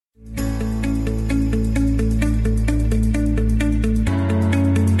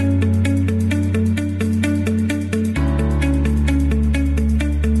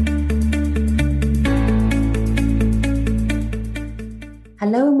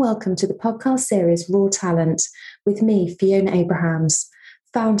welcome to the podcast series Raw Talent with me, Fiona Abrahams,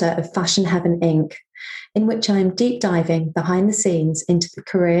 founder of Fashion Heaven Inc., in which I am deep diving behind the scenes into the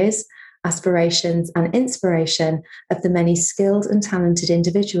careers, aspirations, and inspiration of the many skilled and talented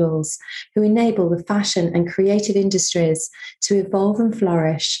individuals who enable the fashion and creative industries to evolve and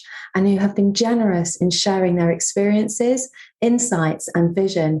flourish, and who have been generous in sharing their experiences, insights, and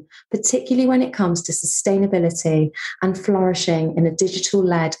vision, particularly when it comes to sustainability and flourishing in a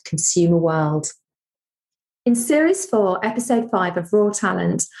digital-led consumer world. In Series 4, Episode 5 of Raw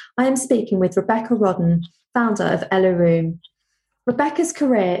Talent, I am speaking with Rebecca Rodden, founder of Ella Room. Rebecca's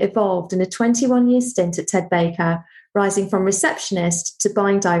career evolved in a 21-year stint at Ted Baker, rising from receptionist to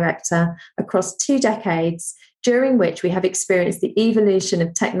buying director across 2 decades, during which we have experienced the evolution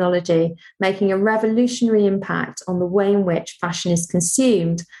of technology, making a revolutionary impact on the way in which fashion is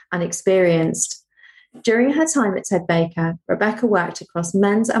consumed and experienced. During her time at Ted Baker, Rebecca worked across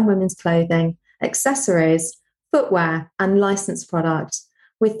men's and women's clothing, accessories, footwear, and licensed products,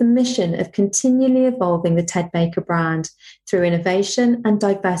 with the mission of continually evolving the Ted Baker brand through innovation and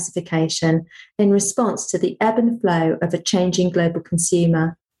diversification in response to the ebb and flow of a changing global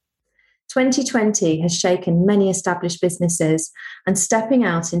consumer. 2020 has shaken many established businesses, and stepping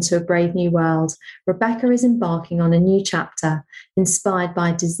out into a brave new world, Rebecca is embarking on a new chapter inspired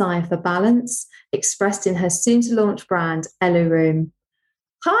by desire for balance, expressed in her soon-to-launch brand, Ella Room.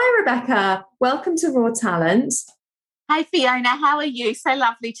 Hi, Rebecca. Welcome to Raw Talent. Hey, Fiona. How are you? So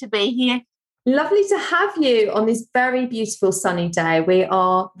lovely to be here. Lovely to have you on this very beautiful sunny day. We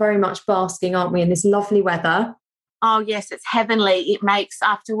are very much basking, aren't we, in this lovely weather? Oh, yes, it's heavenly. It makes,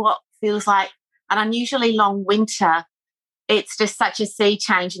 after what feels like an unusually long winter, it's just such a sea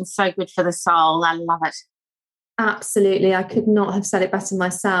change and so good for the soul. I love it. Absolutely. I could not have said it better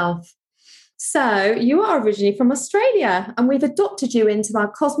myself. So you are originally from Australia, and we've adopted you into our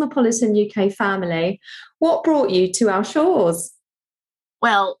cosmopolitan UK family. What brought you to our shores?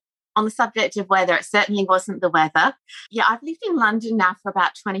 Well, on the subject of weather, it certainly wasn't the weather. Yeah, I've lived in London now for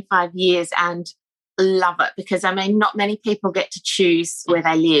about 25 years and love it because, not many people get to choose where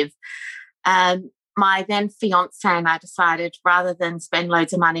they live. My then fiancé and I decided rather than spend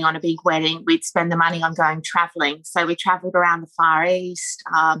loads of money on a big wedding, we'd spend the money on going travelling. So we travelled around the Far East,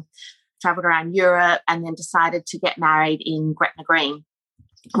 travelled around Europe, and then decided to get married in Gretna Green,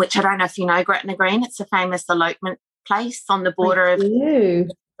 which I don't know if you know Gretna Green. It's a famous elopement place on the border of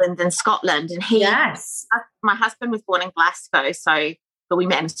England and Scotland. And my husband was born in Glasgow, but we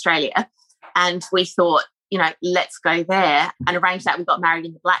met in Australia. And we thought, let's go there and arrange that. We got married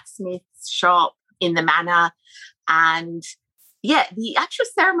in the blacksmith's shop, in the manor. And, the actual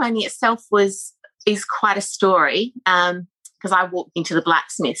ceremony itself is quite a story because I walked into the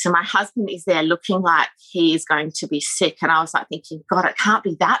blacksmith's and my husband is there looking like he is going to be sick. And I was like thinking, God, it can't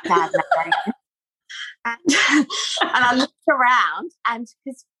be that bad now. and I looked around and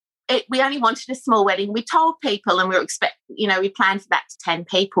because we only wanted a small wedding. We told people and we planned for that to 10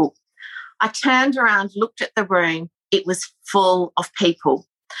 people. I turned around, looked at the room. It was full of people.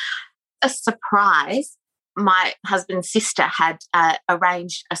 A surprise, my husband's sister had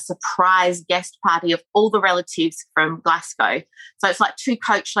arranged a surprise guest party of all the relatives from Glasgow. So it's like 2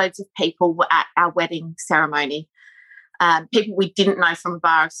 coachloads of people were at our wedding ceremony. People we didn't know from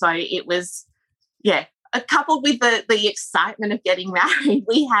above. So it was, coupled with the excitement of getting married,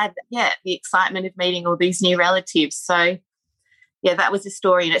 we had, the excitement of meeting all these new relatives. So that was a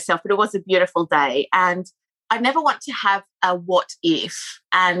story in itself, but it was a beautiful day. And I never want to have a what if.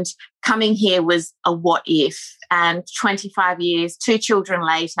 And coming here was a what if. And 25 years, 2 children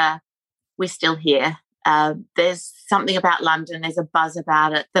later, we're still here. There's something about London, there's a buzz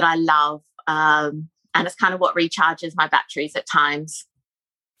about it that I love. And it's kind of what recharges my batteries at times.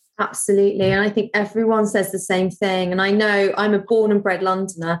 Absolutely. And I think everyone says the same thing. And I know I'm a born and bred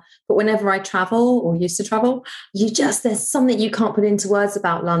Londoner, but whenever I travel or used to travel, there's something you can't put into words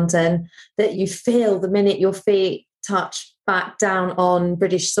about London that you feel the minute your feet touch back down on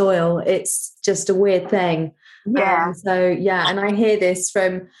British soil. It's just a weird thing. Yeah. And I hear this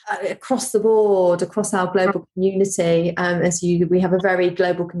from across the board, across our global community. We have a very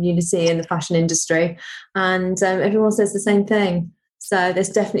global community in the fashion industry, and everyone says the same thing. So there's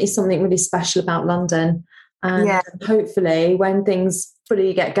definitely something really special about London. And hopefully when things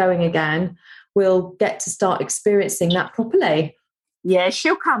fully get going again, we'll get to start experiencing that properly. Yeah,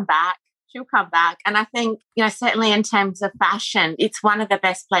 she'll come back. And I think, certainly in terms of fashion, it's one of the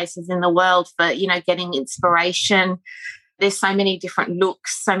best places in the world for, getting inspiration. There's so many different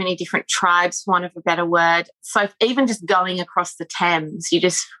looks, so many different tribes, for want of a better word. So even just going across the Thames, you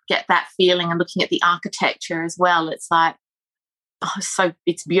just get that feeling, and looking at the architecture as well. It's like, so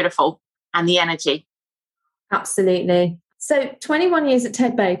it's beautiful, and the energy. Absolutely. So 21 years at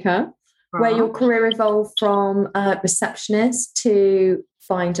Ted Baker, where your career evolved from receptionist to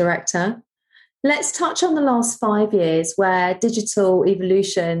buying director. Let's touch on the last 5 years where digital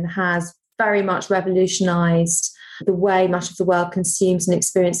evolution has very much revolutionised the way much of the world consumes and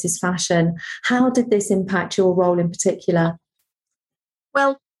experiences fashion. How did this impact your role in particular?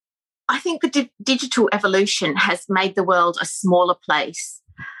 Well, I think the digital evolution has made the world a smaller place.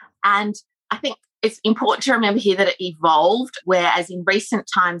 And I think it's important to remember here that it evolved, whereas in recent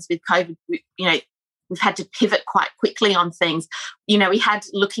times with COVID, we've had to pivot quite quickly on things. We had,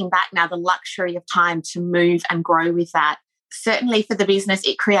 looking back now, the luxury of time to move and grow with that. Certainly for the business,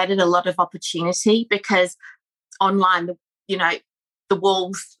 it created a lot of opportunity because online, the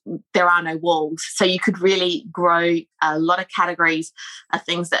walls, there are no walls. So you could really grow a lot of categories of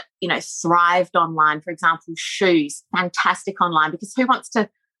things that, thrived online. For example, shoes, fantastic online, because who wants to,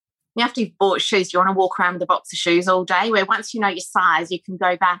 you have to have bought shoes. You want to walk around with a box of shoes all day, where once you know your size, you can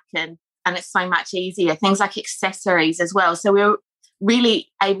go back and it's so much easier. Things like accessories as well. So we were really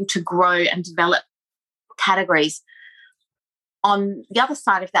able to grow and develop categories. On the other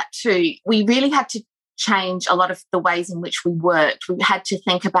side of that too, we really had to change a lot of the ways in which we worked. We had to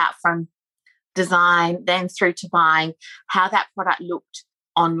think about, from design then through to buying, how that product looked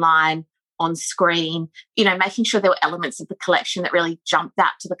online, on screen, making sure there were elements of the collection that really jumped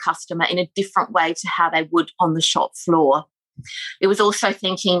out to the customer in a different way to how they would on the shop floor. It was also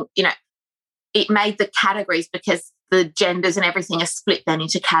thinking, it made the categories, because the genders and everything are split then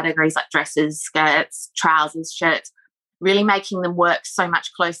into categories like dresses, skirts, trousers, shirts, really making them work so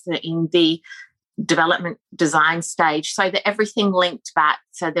much closer in the development design stage, so that everything linked back.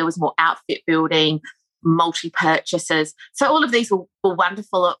 So there was more outfit building, multi-purchases. So all of these were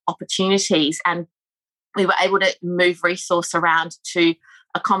wonderful opportunities, and we were able to move resource around to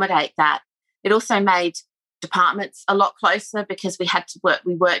accommodate that. It also made departments a lot closer, because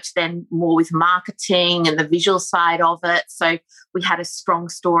we worked then more with marketing and the visual side of it. So we had a strong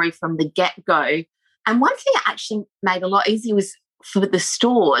story from the get-go. And one thing it actually made a lot easier was for the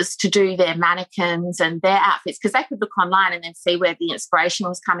stores to do their mannequins and their outfits, because they could look online and then see where the inspiration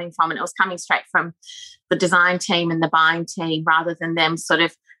was coming from, and it was coming straight from the design team and the buying team, rather than them sort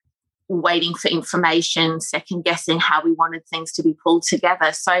of waiting for information, second guessing how we wanted things to be pulled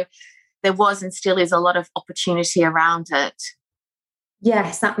together. So there was and still is a lot of opportunity around it.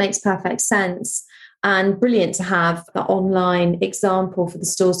 Yes, that makes perfect sense. And brilliant to have the online example for the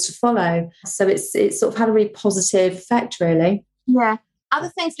stores to follow. So it's sort of had a really positive effect, really. Yeah. Other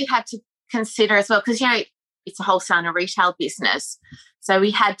things we had to consider as well, because, it's a wholesale and a retail business. So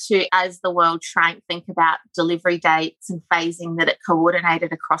we had to, as the world shrank, think about delivery dates and phasing that it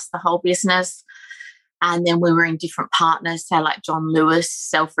coordinated across the whole business. And then we were in different partners, say like John Lewis,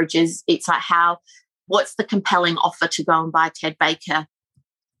 Selfridges. It's like, what's the compelling offer to go and buy Ted Baker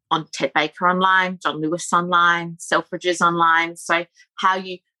on Ted Baker online, John Lewis online, Selfridges online. So how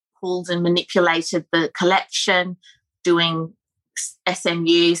you pulled and manipulated the collection, doing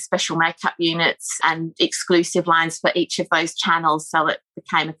SMUs, special makeup units, and exclusive lines for each of those channels, so it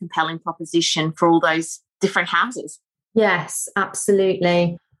became a compelling proposition for all those different houses. Yes,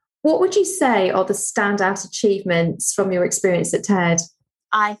 absolutely. What would you say are the standout achievements from your experience at TED?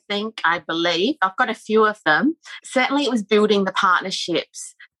 I believe, I've got a few of them. Certainly it was building the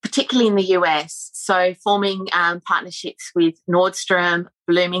partnerships, particularly in the US. So forming partnerships with Nordstrom,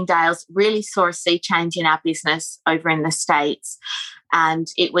 Bloomingdale's really saw a sea change in our business over in the States. And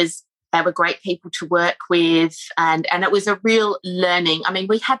they were great people to work with. And it was a real learning. I mean,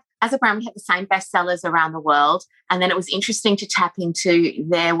 as a brand, we had the same bestsellers around the world. And then it was interesting to tap into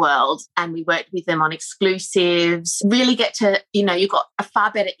their world. And we worked with them on exclusives, really get to, you got a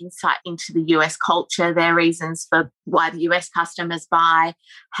far better insight into the US culture, their reasons for why the US customers buy,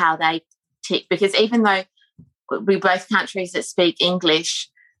 how they tick. Because even though we're both countries that speak English,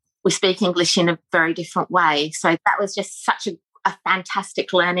 we speak English in a very different way. So that was just such a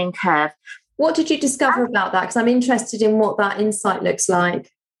fantastic learning curve. What did you discover about that? Because I'm interested in what that insight looks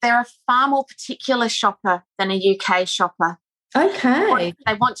like. They're a far more particular shopper than a UK shopper. Okay.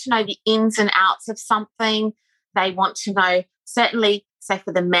 They want to know the ins and outs of something. They want to know, certainly, say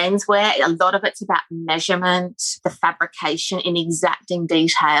for the menswear, a lot of it's about measurement, the fabrication in exacting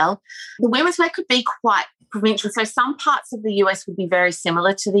detail. The women's wear could be quite provincial. So some parts of the US would be very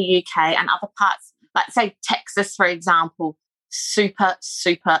similar to the UK, and other parts, like say Texas, for example, super,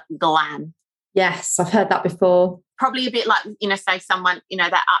 super glam. Yes, I've heard that before. Probably a bit like, say someone,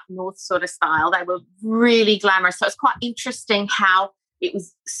 that up north sort of style. They were really glamorous. So it's quite interesting how it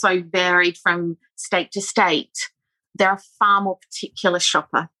was so varied from state to state. they're a far more particular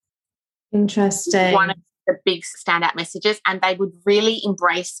shopper. Interesting. One of the big standout messages, and they would really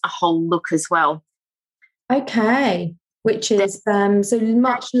embrace a whole look as well. Okay, which is so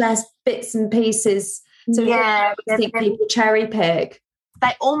much less bits and pieces. So yeah, I think people cherry pick.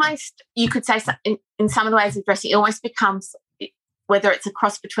 They almost, you could say, in some of the ways of dressing, it almost becomes, whether it's a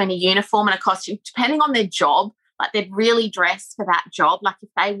cross between a uniform and a costume, depending on their job, like they'd really dress for that job. Like if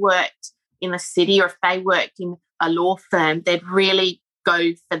they worked in the city or if they worked in a law firm, they'd really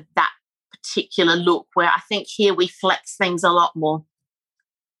go for that particular look, where I think here we flex things a lot more.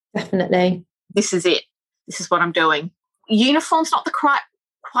 Definitely. This is it. This is what I'm doing. Uniform's not quite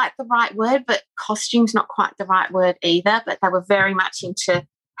the right word, but costume's not quite the right word either. But they were very much into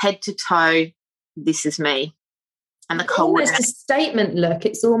head to toe, this is me. And the almost a statement look.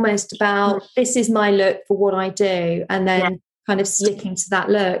 It's almost about this is my look for what I do, and then kind of sticking to that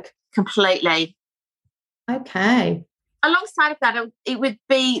look. Completely. Okay. Alongside of that, it would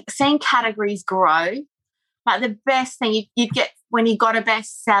be seeing categories grow. Like the best thing you'd get when you got a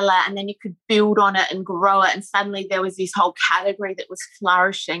bestseller, and then you could build on it and grow it, and suddenly there was this whole category that was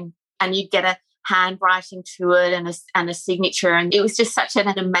flourishing, and you'd get a handwriting to it and a signature, and it was just such an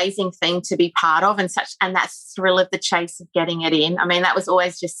amazing thing to be part of, and that thrill of the chase of getting it in. I mean, that was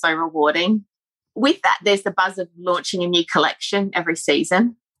always just so rewarding. With that, there's the buzz of launching a new collection every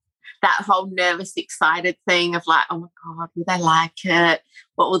season. That whole nervous, excited thing of like, oh my God, will they like it?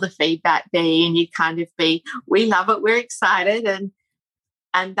 What will the feedback be? And you'd kind of be, we love it, we're excited.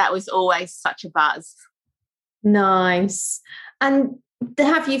 And that was always such a buzz. Nice. And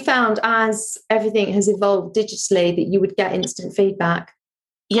have you found, as everything has evolved digitally, that you would get instant feedback?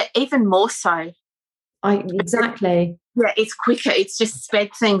 Yeah, even more so. Exactly. Yeah, it's quicker. It's just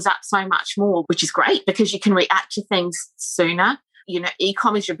sped things up so much more, which is great because you can react to things sooner. You know,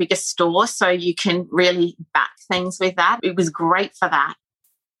 e-com is your biggest store, so you can really back things with that. It was great for that.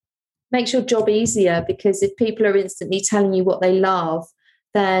 Makes your job easier, because if people are instantly telling you what they love,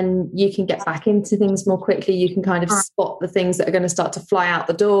 then you can get back into things more quickly. You can kind of spot the things that are going to start to fly out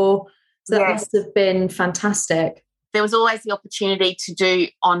the door. So that must have been fantastic. There was always the opportunity to do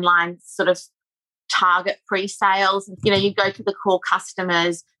online sort of target pre-sales. You know, you'd go to the core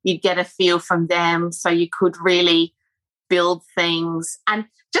customers, you'd get a feel from them, so you could really build things. And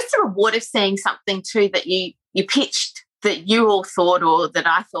just the reward of seeing something too that you pitched, that you all thought, or that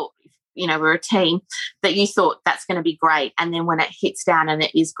I thought, you know, we're a team, that you thought that's going to be great. And then when it hits down and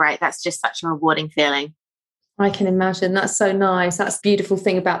it is great, that's just such a rewarding feeling. I can imagine. That's so nice. That's the beautiful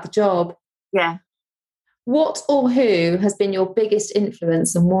thing about the job. Yeah. What or who has been your biggest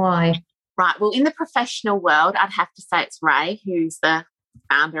influence, and why? Right. Well, in the professional world, I'd have to say it's Ray, who's the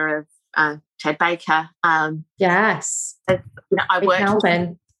founder of Ted Baker. Yes. You know, I worked with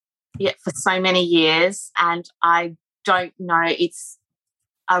him for so many years, and I don't know, it's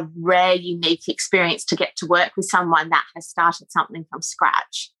a rare, unique experience to get to work with someone that has started something from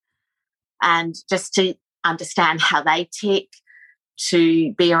scratch, and just to understand how they tick,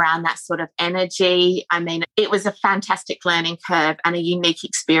 to be around that sort of energy. I mean, it was a fantastic learning curve and a unique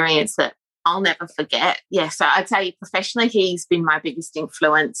experience that I'll never forget. Yeah, so I'd say professionally, he's been my biggest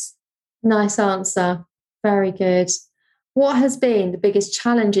influence. Nice answer. Very good. What has been the biggest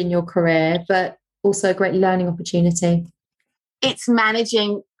challenge in your career, but also a great learning opportunity? It's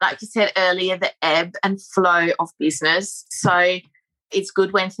managing, like you said earlier, the ebb and flow of business. So it's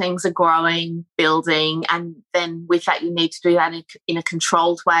good when things are growing, building, and then with that, you need to do that in a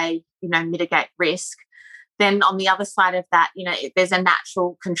controlled way, you know, mitigate risk. Then on the other side of that, you know, there's a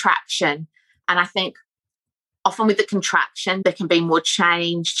natural contraction. And I think often with the contraction, there can be more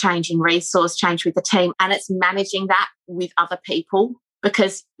change in resource, change with the team. And it's managing that with other people,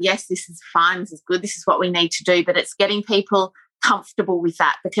 because yes, this is fine, this is good, this is what we need to do, but it's getting people comfortable with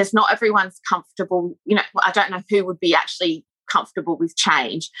that, because not everyone's comfortable. You know, I don't know who would be actually comfortable with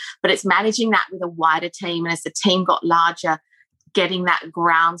change, but it's managing that with a wider team. And as the team got larger, getting that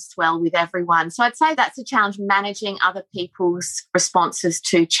groundswell with everyone. So I'd say that's a challenge, managing other people's responses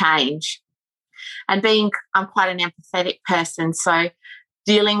to change. And I'm quite an empathetic person, so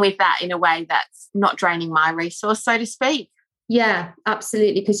dealing with that in a way that's not draining my resource, so to speak. Yeah,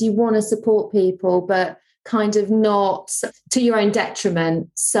 absolutely, because you want to support people, but kind of not to your own detriment.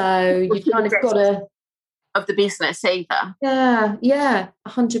 So you've kind of got to... of the business either. Yeah,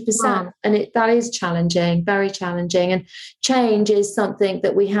 100%. And that is challenging, very challenging. And change is something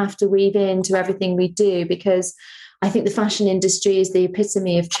that we have to weave into everything we do, because I think the fashion industry is the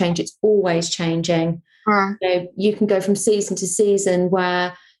epitome of change. It's always changing. You know, you can go from season to season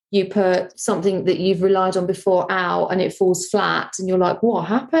where you put something that you've relied on before out and it falls flat and you're like, what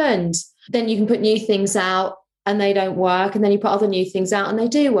happened? Then you can put new things out and they don't work, and then you put other new things out and they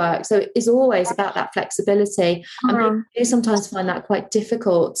do work. So it's always about that flexibility. And people do sometimes find that quite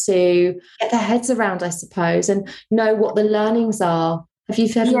difficult to get their heads around, I suppose, and know what the learnings are. Have you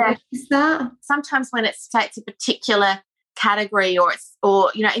ever noticed that? Sometimes when it states a particular category or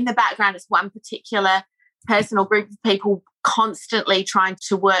in the background it's one particular person or group of people constantly trying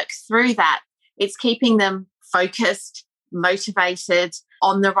to work through that, it's keeping them focused, motivated,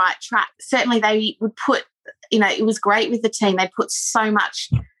 on the right track. Certainly they would put, it was great with the team. They put so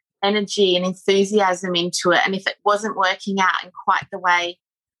much energy and enthusiasm into it. And if it wasn't working out in quite the way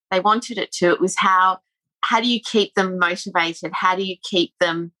they wanted it to, it was how do you keep them motivated? How do you keep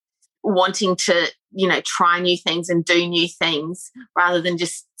them wanting to, try new things and do new things rather than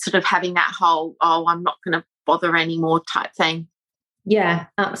just sort of having that whole, I'm not going to bother anymore type thing. Yeah,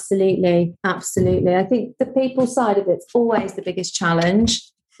 absolutely. Absolutely. I think the people side of it's always the biggest challenge.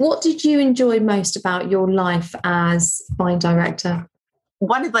 What did you enjoy most about your life as wine director?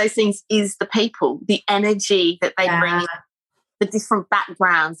 One of those things is the people, the energy that they bring in, the different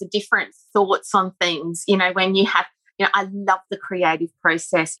backgrounds, the different thoughts on things. When you have, I love the creative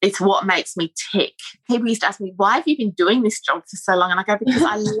process. It's what makes me tick. People used to ask me, why have you been doing this job for so long? And I go, because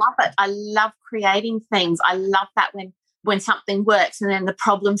I love it. I love creating things. I love that when something works, and then the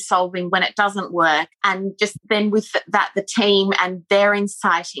problem solving when it doesn't work, and just then with that, the team and their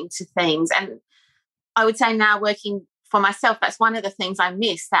insight into things. And I would say now working for myself, that's one of the things I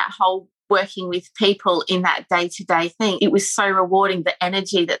miss, that whole working with people in that day-to-day thing. It was so rewarding, the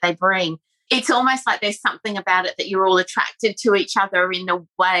energy that they bring. It's almost like there's something about it that you're all attracted to each other in a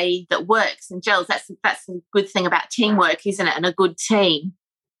way that works and gels. That's the good thing about teamwork, isn't it? And a good team.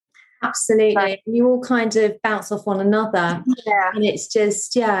 Absolutely. You all kind of bounce off one another. Yeah. And it's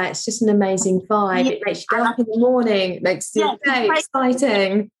just an amazing vibe. Yeah. It makes you get up in the morning. It makes your day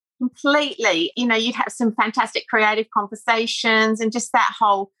exciting. Completely. You'd have some fantastic creative conversations and just that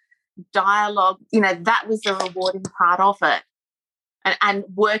whole dialogue, that was the rewarding part of it. And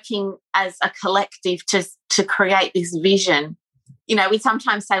working as a collective to create this vision. We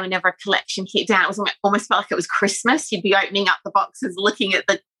sometimes say whenever a collection hit down, it was almost felt like it was Christmas. You'd be opening up the boxes, looking at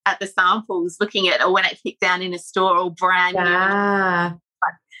the samples, looking at, or when it hit down in a store, all brand new.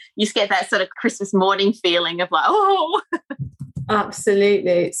 You just get that sort of Christmas morning feeling of like, oh.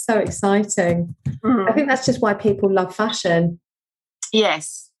 Absolutely. It's so exciting. I think that's just why people love fashion.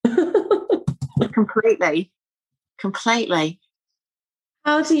 Yes. Completely.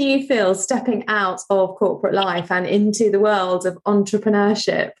 How do you feel stepping out of corporate life and into the world of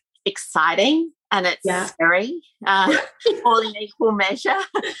entrepreneurship? Exciting, and it's scary, all in equal measure.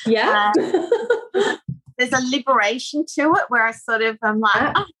 Yeah. There's a liberation to it where I sort of am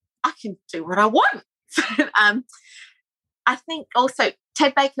like, I can do what I want. I think also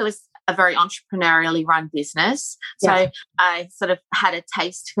Ted Baker was a very entrepreneurially run business. So I sort of had a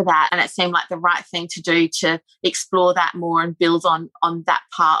taste for that, and it seemed like the right thing to do to explore that more and build on that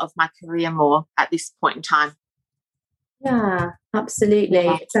part of my career more at this point in time. Yeah, absolutely.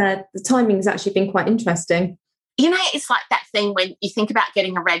 The timing's actually been quite interesting. It's like that thing when you think about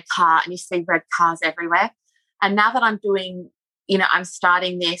getting a red car and you see red cars everywhere. And now that I'm doing, I'm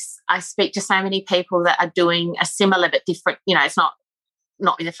starting this, I speak to so many people that are doing a similar but different, it's not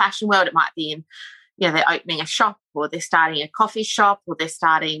in the fashion world. It might be in, they're opening a shop, or they're starting a coffee shop, or they're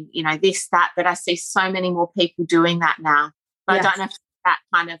starting, this, that. But I see so many more people doing that now. But I don't know if that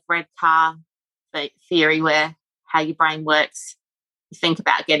kind of red car theory where how your brain works, you think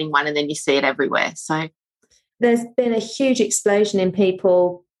about getting one and then you see it everywhere. So there's been a huge explosion in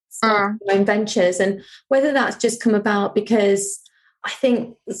people starting their own ventures, and whether that's just come about because I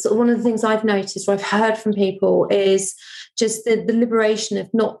think sort of one of the things I've noticed or I've heard from people is just the liberation of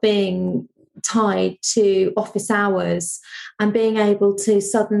not being tied to office hours and being able to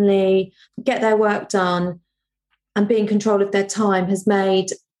suddenly get their work done and be in control of their time has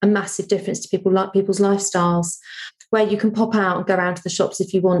made a massive difference to people's lifestyles, where you can pop out and go around to the shops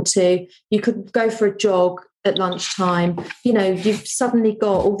if you want to. You could go for a jog at lunchtime. You've suddenly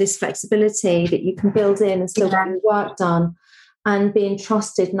got all this flexibility that you can build in and still get your work done and being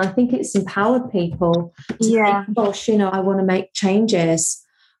trusted. And I think it's empowered people to think, gosh, I want to make changes.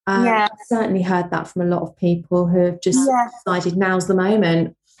 I've certainly heard that from a lot of people who have just decided now's the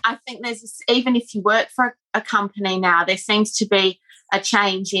moment. I think even if you work for a company now, there seems to be a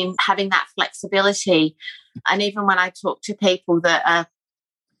change in having that flexibility. And even when I talk to people that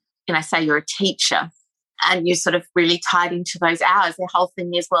are, say you're a teacher and you're sort of really tied into those hours, their whole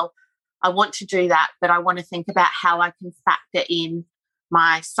thing is, well, I want to do that, but I want to think about how I can factor in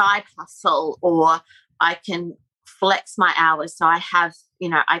my side hustle, or I can flex my hours so I have,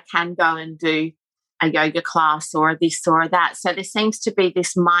 I can go and do a yoga class or a this or a that. So there seems to be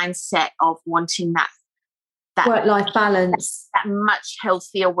this mindset of wanting that work-life balance, that much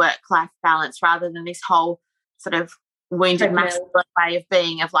healthier work-life balance, rather than this whole sort of wounded masculine way of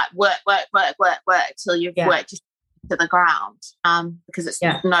being, of like work till you've worked to the ground, because it's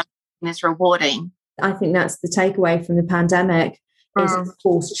no as rewarding. I think that's the takeaway from the pandemic, is it's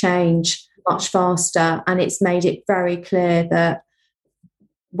forced change much faster, and it's made it very clear that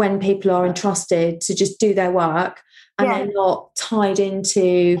when people are entrusted to just do their work and they're not tied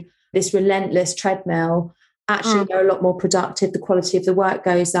into this relentless treadmill, actually they're a lot more productive, the quality of the work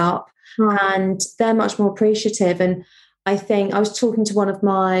goes up, and they're much more appreciative. And I think I was talking to one of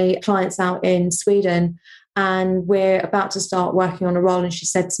my clients out in Sweden, and we're about to start working on a role, and she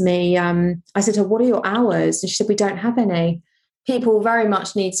said to me, I said to her, what are your hours? And she said, we don't have any. People very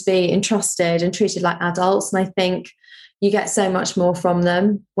much need to be entrusted and treated like adults, and I think you get so much more from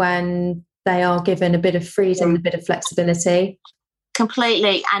them when they are given a bit of freedom, a bit of flexibility.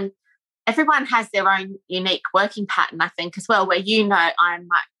 Completely. And everyone has their own unique working pattern, I think, as well, where, I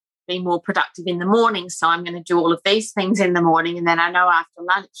might be more productive in the morning, so I'm going to do all of these things in the morning, and then I know after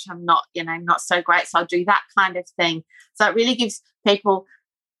lunch I'm not so great, so I'll do that kind of thing. So it really gives people,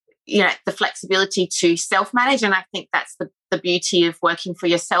 the flexibility to self-manage, and I think that's the beauty of working for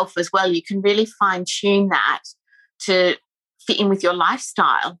yourself as well. You can really fine-tune that to fit in with your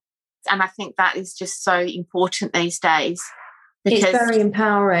lifestyle, and I think that is just so important these days. It's very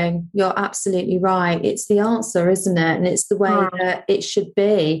empowering. You're absolutely right. It's the answer, isn't it? And it's the way that it should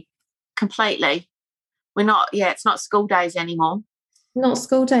be. Completely. It's not school days anymore. Not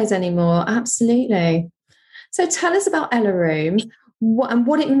school days anymore. Absolutely. So tell us about Elaroom and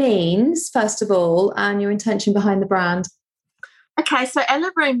what it means, first of all, and your intention behind the brand. Okay, so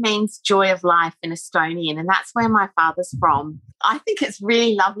Elaroom means joy of life in Estonian, and that's where my father's from. I think it's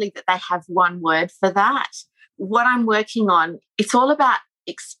really lovely that they have one word for that. What I'm working on, it's all about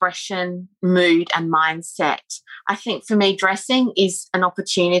expression, mood, and mindset. I think for me, dressing is an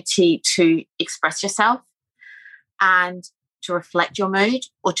opportunity to express yourself and to reflect your mood,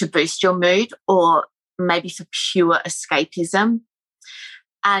 or to boost your mood, or maybe for pure escapism.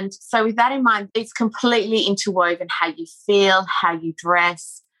 And so with that in mind, it's completely interwoven how you feel, how you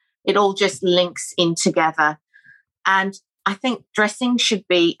dress. It all just links in together. And I think dressing should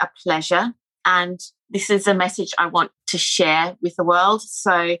be a pleasure. And this is a message I want to share with the world.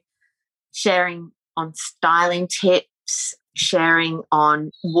 So sharing on styling tips, sharing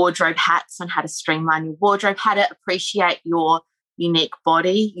on wardrobe hacks on how to streamline your wardrobe, how to appreciate your unique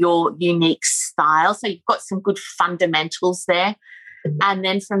body, your unique style. So you've got some good fundamentals there. And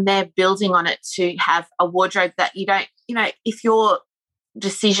then from there, building on it to have a wardrobe that you don't, if you're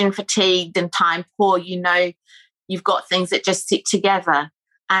decision fatigued and time poor, you've got things that just sit together.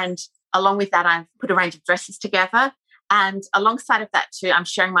 And along with that, I've put a range of dresses together. And alongside of that too, I'm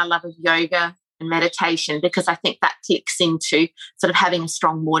sharing my love of yoga and meditation, because I think that kicks into sort of having a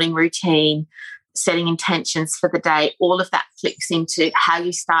strong morning routine, setting intentions for the day. All of that clicks into how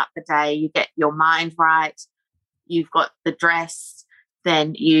you start the day. You get your mind right. You've got the dress.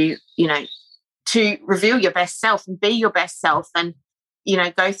 Then to reveal your best self and be your best self, and,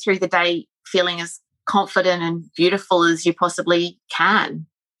 go through the day feeling as confident and beautiful as you possibly can,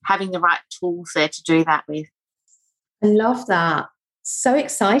 having the right tools there to do that with. I love that. So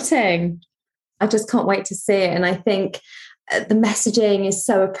exciting. I just can't wait to see it. And I think the messaging is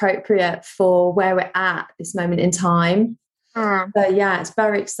so appropriate for where we're at this moment in time. So it's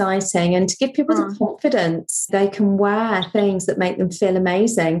very exciting, and to give people the confidence they can wear things that make them feel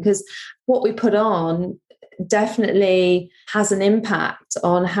amazing, because what we put on definitely has an impact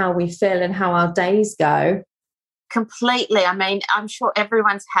on how we feel and how our days go. Completely. I mean, I'm sure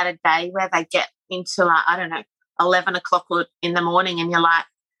everyone's had a day where they get into 11 o'clock in the morning, and you're like,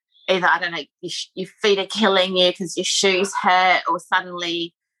 either, your feet are killing you because your shoes hurt, or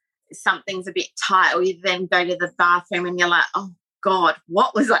suddenly something's a bit tight, or you then go to the bathroom and you're like, oh God,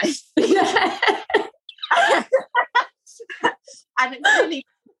 what was I thinking? And it's really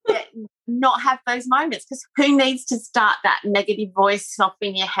not have those moments, because who needs to start that negative voice off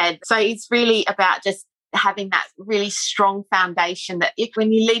in your head? So it's really about just having that really strong foundation that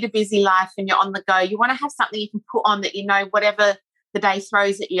when you lead a busy life and you're on the go, you want to have something you can put on that, whatever the day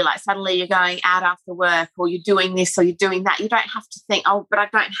throws at you, like suddenly you're going out after work, or you're doing this or you're doing that. You don't have to think, oh, but I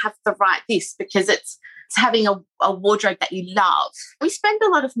don't have the right this, because it's having a wardrobe that you love. We spend a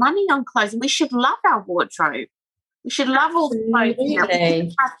lot of money on clothes, and we should love our wardrobe. We should love all the clothes. We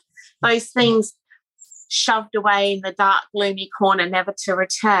should have those things shoved away in the dark, gloomy corner, never to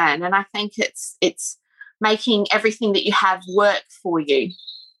return. And I think it's making everything that you have work for you.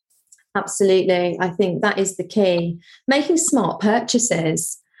 Absolutely. I think that is the key. Making smart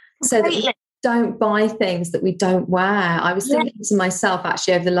purchases so that we don't buy things that we don't wear. I was thinking to myself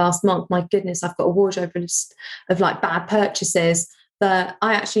actually over the last month, my goodness, I've got a wardrobe of like bad purchases that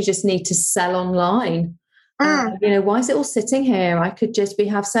I actually just need to sell online. Why is it all sitting here? I could just, we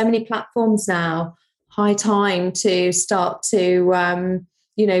have so many platforms now. High time to start to,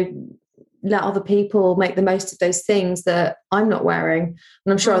 let other people make the most of those things that I'm not wearing.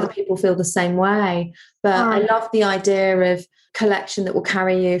 And I'm sure other people feel the same way. But I love the idea of collection that will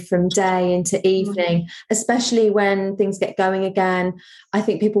carry you from day into evening, especially when things get going again. I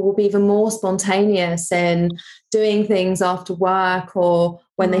think people will be even more spontaneous in doing things after work or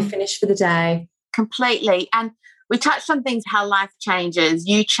when they finish for the day. Completely. And we touched on things, how life changes,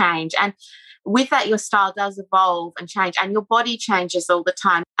 you change. And with that, your style does evolve and change, and your body changes all the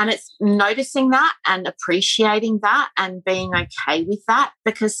time. And it's noticing that and appreciating that and being okay with that,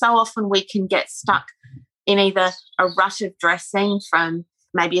 because so often we can get stuck in either a rut of dressing from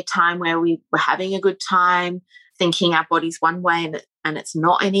maybe a time where we were having a good time, thinking our body's one way and it's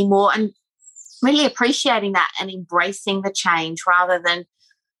not anymore, and really appreciating that and embracing the change rather than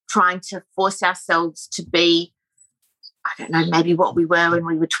trying to force ourselves to be, I don't know, maybe what we were when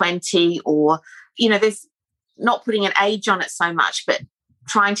we were 20, or, there's not putting an age on it so much, but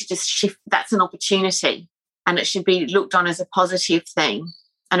trying to just shift. That's an opportunity, and it should be looked on as a positive thing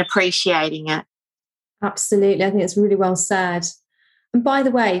and appreciating it. Absolutely. I think it's really well said. And by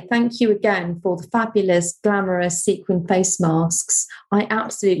the way, thank you again for the fabulous, glamorous sequin face masks. I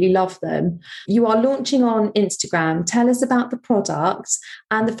absolutely love them. You are launching on Instagram. Tell us about the product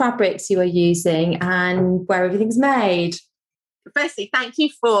and the fabrics you are using and where everything's made. Firstly, thank you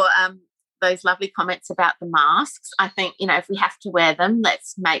for those lovely comments about the masks. I think, if we have to wear them,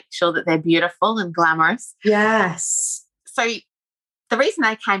 let's make sure that they're beautiful and glamorous. Yes. So the reason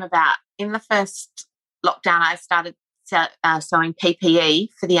they came about, in the first lockdown, I started sewing PPE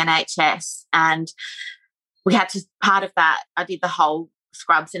for the NHS, and we had to, part of that, I did the whole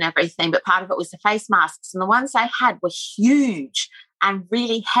scrubs and everything, but part of it was the face masks, and the ones I had were huge and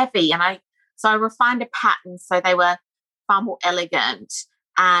really heavy, and I refined a pattern so they were far more elegant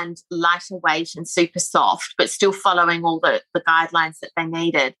and lighter weight and super soft, but still following all the guidelines that they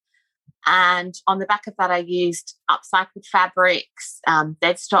needed. And on the back of that, I used upcycled fabrics,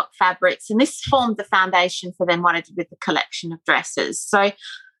 dead stock fabrics, and this formed the foundation for then what I did with the collection of dresses. So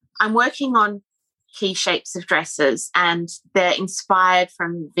I'm working on key shapes of dresses, and they're inspired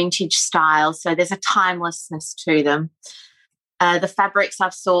from vintage styles. So there's a timelessness to them. The fabrics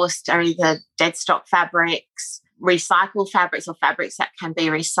I've sourced are either dead stock fabrics, recycled fabrics, or fabrics that can be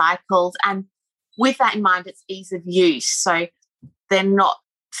recycled. And with that in mind, it's ease of use. So they're not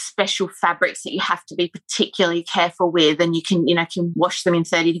special fabrics that you have to be particularly careful with, and you can wash them in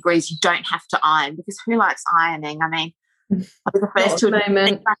 30 degrees. You don't have to iron, because who likes ironing? I mean, I'll be the first to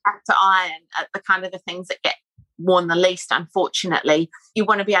admit I have to iron at the kind of the things that get worn the least, unfortunately. You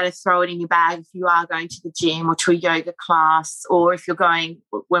want to be able to throw it in your bag if you are going to the gym or to a yoga class, or if you're going,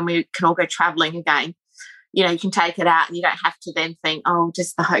 when we can all go traveling again, you can take it out and you don't have to then think, oh,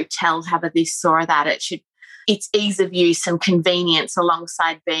 does the hotel have a this or a that? It's ease of use and convenience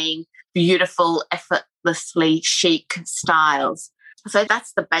alongside being beautiful, effortlessly chic styles. So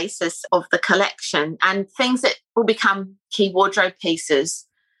that's the basis of the collection, and things that will become key wardrobe pieces.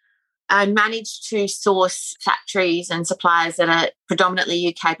 I managed to source factories and suppliers that are predominantly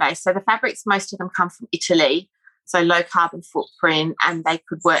UK based. So the fabrics, most of them come from Italy, so low carbon footprint, and they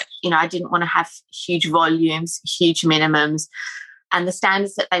could work. I didn't want to have huge volumes, huge minimums, and the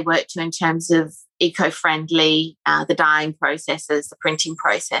standards that they work to in terms of eco-friendly, the dyeing processes, the printing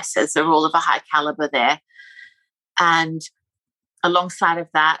processes are all of a high caliber there. And alongside of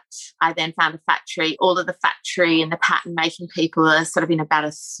that, I then found a factory. All of the factory and the pattern making people are sort of in about a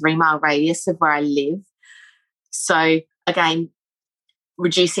 3-mile radius of where I live. So again,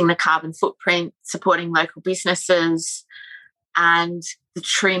 reducing the carbon footprint, supporting local businesses, and the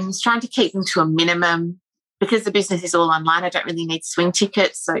trims, trying to keep them to a minimum. Because the business is all online, I don't really need swing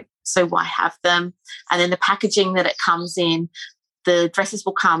tickets, so why have them? And then the packaging that it comes in, the dresses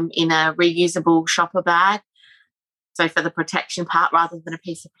will come in a reusable shopper bag, so for the protection part rather than a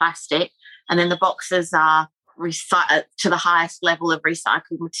piece of plastic. And then the boxes are to the highest level of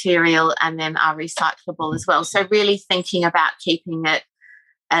recycled material, and then are recyclable as well. So really thinking about keeping it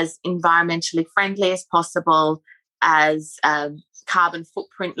as environmentally friendly as possible, as carbon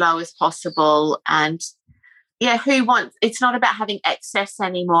footprint low as possible, and it's not about having excess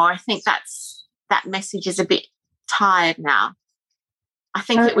anymore. I think that message is a bit tired now. I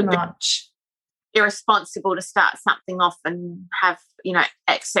think Very it would much. irresponsible to start something off and have,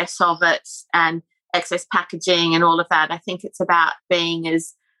 excess of it and excess packaging and all of that. I think it's about being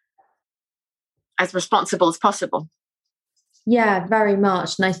as responsible as possible. Yeah, very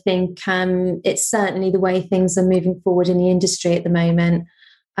much. And I think it's certainly the way things are moving forward in the industry at the moment.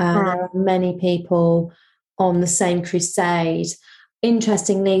 There are many people on the same crusade,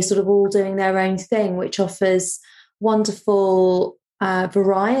 interestingly, sort of all doing their own thing, which offers wonderful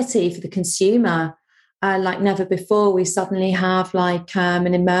variety for the consumer. Like never before, we suddenly have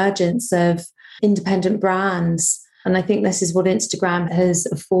an emergence of independent brands. And I think this is what Instagram has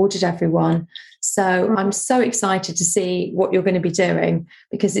afforded everyone. So I'm so excited to see what you're going to be doing,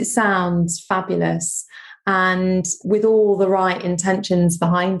 because it sounds fabulous. And with all the right intentions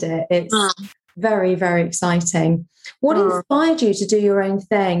behind it, it's very, very exciting. What inspired you to do your own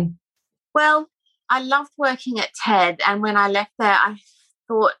thing? Well, I loved working at TED. And when I left there, I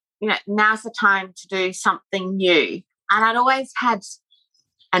thought, now's the time to do something new. And I'd always had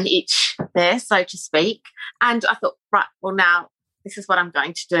an itch there, so to speak. And I thought, right, well, now this is what I'm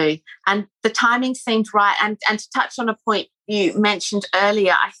going to do. And the timing seemed right. And to touch on a point you mentioned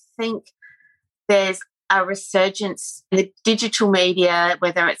earlier, I think there's a resurgence in the digital media,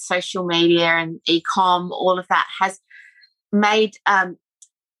 whether it's social media and e-com, all of that has made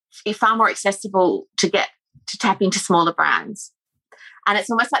it far more accessible to tap into smaller brands. And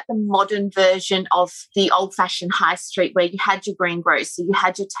it's almost like the modern version of the old-fashioned high street, where you had your greengrocer, you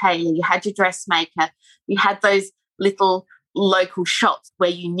had your tailor, you had your dressmaker, you had those little local shops where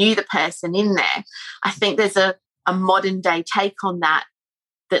you knew the person in there. I think there's a modern-day take on that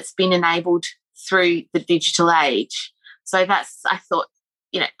that's been enabled through the digital age. So I thought,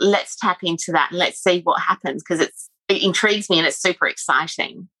 let's tap into that and let's see what happens, because it intrigues me and it's super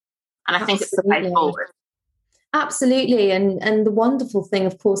exciting. And I think it's the way forward. Absolutely. And the wonderful thing,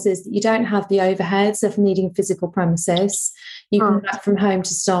 of course, is that you don't have the overheads of needing physical premises. You can work from home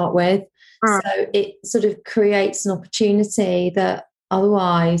to start with. So it sort of creates an opportunity that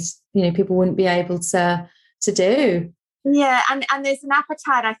otherwise, people wouldn't be able to do. Yeah. And there's an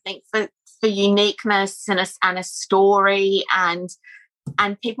appetite, I think, for uniqueness and a story. And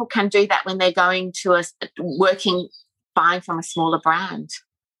people can do that when they're going to buying from a smaller brand.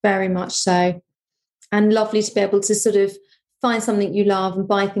 Very much so. And lovely to be able to sort of find something you love and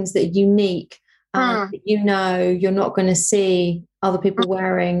buy things that are unique and that you're not going to see other people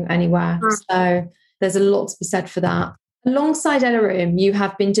wearing anywhere. So there's a lot to be said for that. Alongside Elaroom, you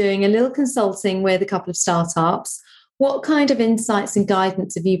have been doing a little consulting with a couple of startups. What kind of insights and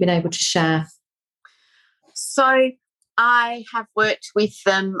guidance have you been able to share? So I have worked with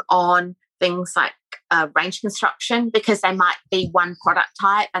them on things like range construction, because they might be one product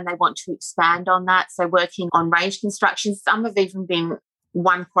type and they want to expand on that. So working on range construction, some have even been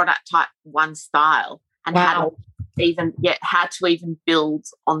one product type, one style, and how to even build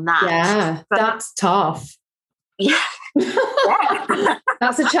on that. Yeah, so that's tough. Yeah.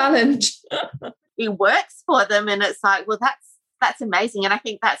 That's a challenge. It works for them, and it's like, well, that's amazing. And I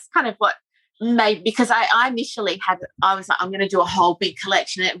think that's kind of what made, because I initially I was like, I'm going to do a whole big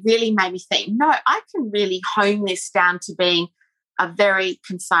collection. And it really made me think, no, I can really hone this down to being a very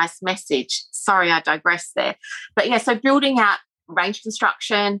concise message. Sorry, I digress there. But yeah, so building out range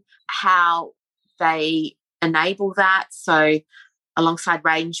construction, how they enable that. So alongside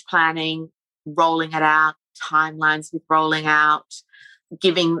range planning, rolling it out, timelines with rolling out,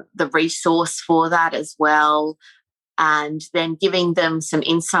 giving the resource for that as well. And then giving them some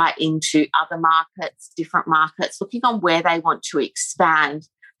insight into other markets, different markets, looking on where they want to expand,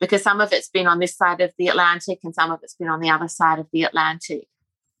 because some of it's been on this side of the Atlantic and some of it's been on the other side of the Atlantic.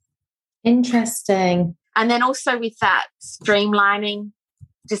 Interesting. And then also with that, streamlining,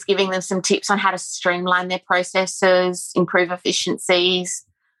 just giving them some tips on how to streamline their processes, improve efficiencies.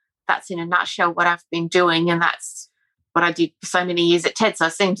 That's in a nutshell what I've been doing, and that's what I did for so many years at TED. So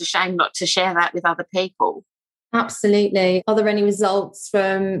it seems a shame not to share that with other people. Absolutely. Are there any results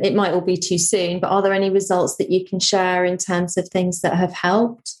from, it might all be too soon, but are there any results that you can share in terms of things that have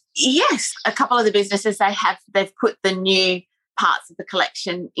helped? Yes. A couple of the businesses they've put the new parts of the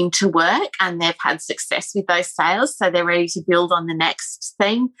collection into work and they've had success with those sales. So they're ready to build on the next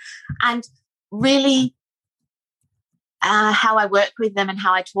thing. And really how I work with them and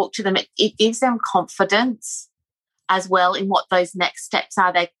how I talk to them, it gives them confidence as well in what those next steps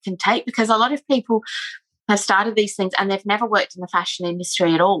are they can take, because a lot of people have started these things and they've never worked in the fashion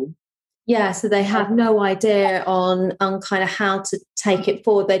industry at all. Yeah, so they have no idea on kind of how to take it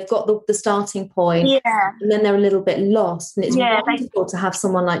forward. They've got the starting point, and then they're a little bit lost. And it's wonderful to have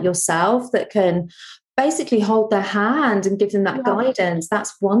someone like yourself that can basically hold their hand and give them that guidance.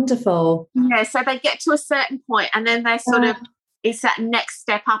 That's wonderful. Yeah, so they get to a certain point and then they sort of, it's that next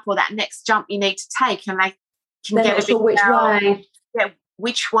step up or that next jump you need to take, and they can get a bit which way. Yeah,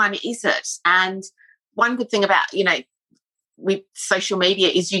 which one is it? And one good thing about, with social media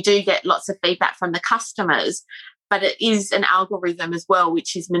is you do get lots of feedback from the customers, but it is an algorithm as well,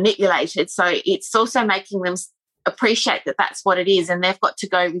 which is manipulated. So it's also making them appreciate that that's what it is, and they've got to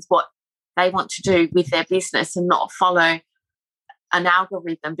go with what they want to do with their business and not follow an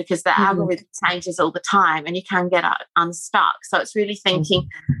algorithm, because the algorithm changes all the time and you can get unstuck. So it's really thinking,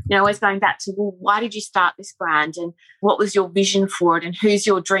 always going back to, well, why did you start this brand, and what was your vision for it, and who's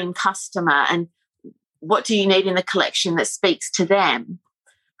your dream customer, and what do you need in the collection that speaks to them?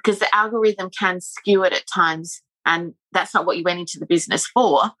 Because the algorithm can skew it at times, and that's not what you went into the business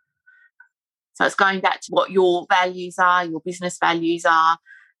for. So it's going back to what your values are, your business values are,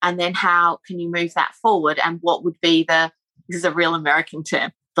 and then how can you move that forward, and what would be this is a real American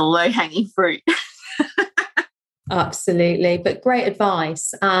term, the low-hanging fruit. Absolutely. But great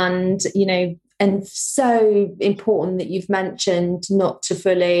advice. And, and so important that you've mentioned not to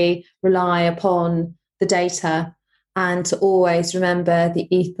fully rely upon the data, and to always remember the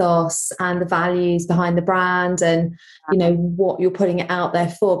ethos and the values behind the brand, and, what you're putting it out there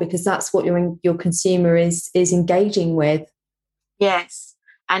for, because that's what your consumer is engaging with. Yes.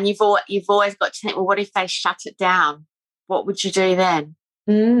 And you've always got to think, well, what if they shut it down? What would you do then?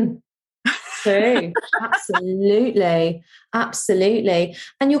 True. Absolutely. Absolutely.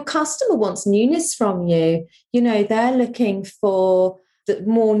 And your customer wants newness from you. They're looking for the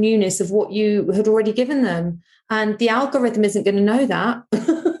more newness of what you had already given them. And the algorithm isn't going to know that.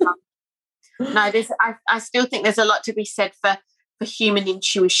 No, I still think there's a lot to be said for human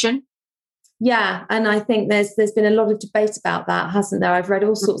intuition. Yeah, and I think there's been a lot of debate about that, hasn't there? I've read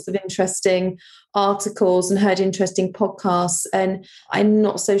all sorts of interesting articles and heard interesting podcasts, and I'm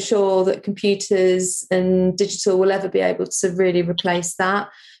not so sure that computers and digital will ever be able to really replace that,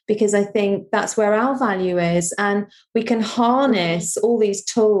 because I think that's where our value is, and we can harness all these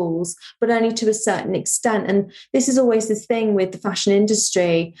tools, but only to a certain extent. And this is always the thing with the fashion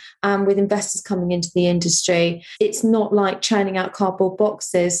industry, with investors coming into the industry. It's not like churning out cardboard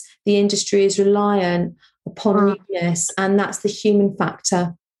boxes. The industry is reliant upon newness, and that's the human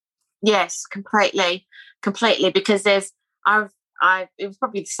factor. Yes, completely, because it was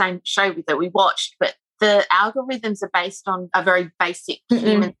probably the same show that we watched, but the algorithms are based on a very basic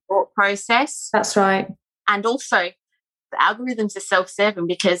human thought process. That's right. And also the algorithms are self-serving,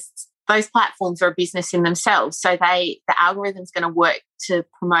 because those platforms are a business in themselves. So the algorithm's going to work to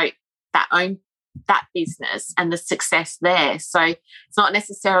promote that business and the success there. So it's not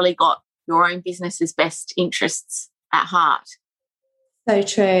necessarily got your own business's best interests at heart. So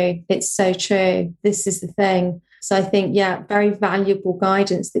true. It's so true. This is the thing. So I think, very valuable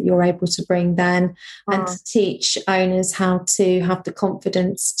guidance that you're able to bring then, and to teach owners how to have the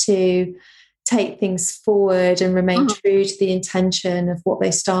confidence to take things forward and remain true to the intention of what they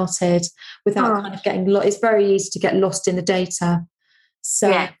started, without kind of getting lost. It's very easy to get lost in the data.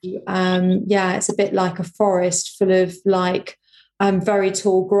 So, it's a bit like a forest full of very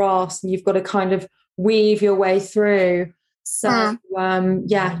tall grass, and you've got to kind of weave your way through. So,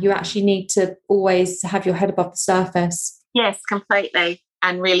 you actually need to always have your head above the surface. Yes, completely.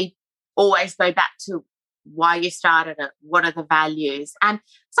 And really always go back to why you started it. What are the values? And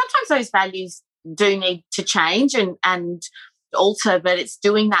sometimes those values do need to change and alter, but it's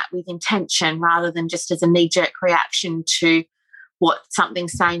doing that with intention rather than just as a knee-jerk reaction to what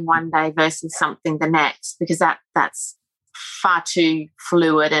something's saying one day versus something the next, because that's far too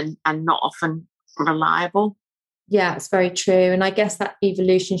fluid and not often reliable. Yeah, it's very true. And I guess that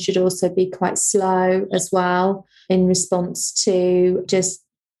evolution should also be quite slow as well, in response to just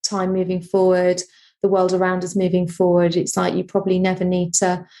time moving forward, the world around us moving forward. It's like you probably never need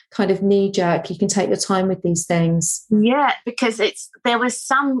to kind of knee jerk. You can take your time with these things. Yeah, because there was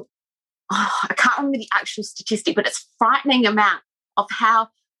some, I can't remember the actual statistic, but it's frightening amount of how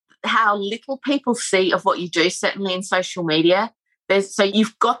little people see of what you do, certainly in social media. So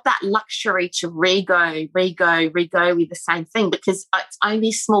you've got that luxury to re-go with the same thing, because it's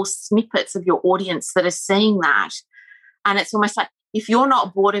only small snippets of your audience that are seeing that. And it's almost like, if you're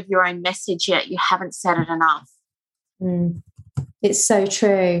not bored of your own message yet, you haven't said it enough. It's so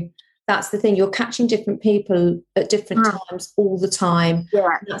true. That's the thing. You're catching different people at different times all the time.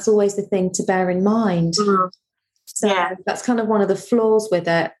 Yeah. And that's always the thing to bear in mind. So that's kind of one of the flaws with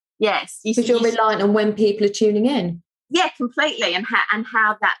it. Yes. Because you're reliant on when people are tuning in. Yeah, completely. And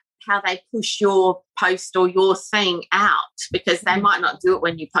how they push your post or your thing out, because they might not do it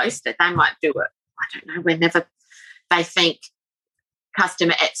when you post it. They might do it I don't know, whenever they think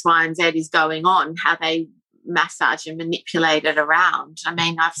customer X, Y, and Z is going on, how they massage and manipulate it around. I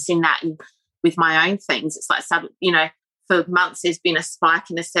mean, I've seen that with my own things. It's like, for months there's been a spike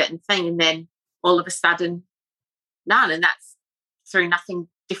in a certain thing, and then all of a sudden none, and that's through nothing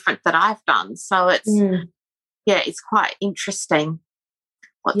different that I've done. So it's it's quite interesting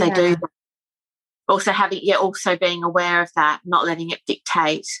what they do. Also also being aware of that, not letting it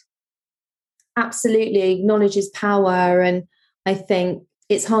dictate. Absolutely. Knowledge is power, and I think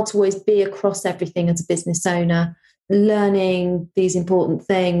it's hard to always be across everything as a business owner. Learning these important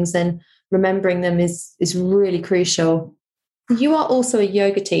things and remembering them is really crucial. You are also a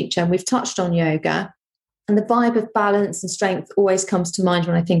yoga teacher, and we've touched on yoga. And the vibe of balance and strength always comes to mind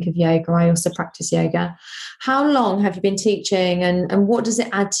when I think of yoga. I also practice yoga. How long have you been teaching, and what does it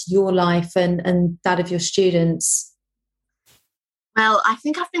add to your life and that of your students? Well, I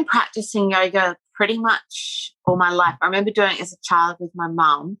think I've been practicing yoga pretty much all my life. I remember doing it as a child with my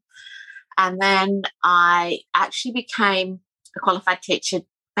mum. And then I actually became a qualified teacher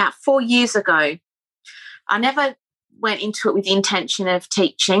about 4 years ago. I never went into it with the intention of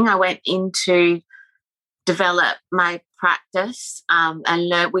teaching. I went in to develop my practice and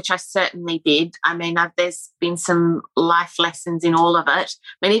learn, which I certainly did. I mean, there's been some life lessons in all of it.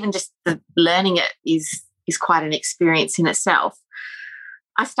 I mean, even just the learning it is quite an experience in itself.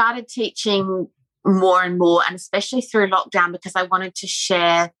 I started teaching more and more, and especially through lockdown, because I wanted to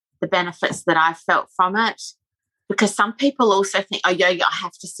share the benefits that I felt from it. Because some people also think, oh, yoga, I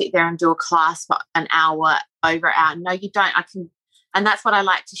have to sit there and do a class for an hour, over an hour. No, you don't. And that's what I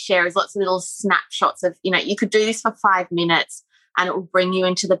like to share, is lots of little snapshots of, you could do this for 5 minutes and it will bring you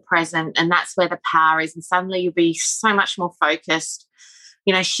into the present. And that's where the power is. And suddenly you'll be so much more focused,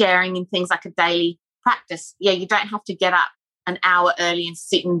 sharing in things like a daily practice. Yeah, you don't have to get up an hour early and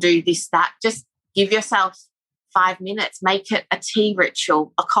sit and do this, that. Just give yourself 5 minutes. Make it a tea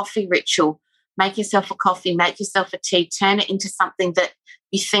ritual, a coffee ritual. Make yourself a coffee, make yourself a tea, turn it into something that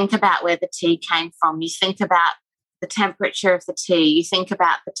you think about where the tea came from. You think about the temperature of the tea. You think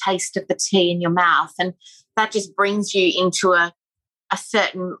about the taste of the tea in your mouth. And that just brings you into a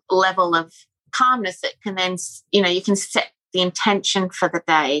certain level of calmness that can then, you can set the intention for the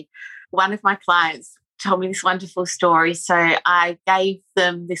day. One of my clients told me this wonderful story. So I gave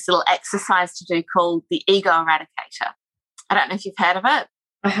them this little exercise to do called the ego eradicator. I don't know if you've heard of it.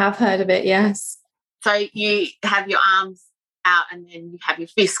 I have heard of it, yes. So you have your arms out and then you have your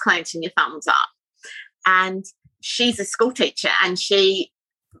fists clenched and your thumbs up. And she's a school teacher, and she,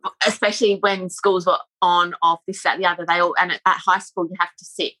 especially when schools were on, off, this, that, the other, and at high school you have to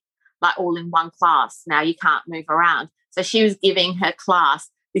sit like all in one class. Now you can't move around. So she was giving her class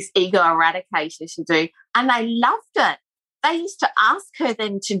this ego eradicator to do, and they loved it. They used to ask her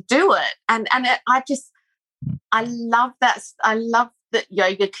then to do it. And I love that. I love that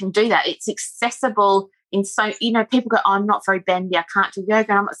yoga can do that. It's accessible in people go, oh, I'm not very bendy, I can't do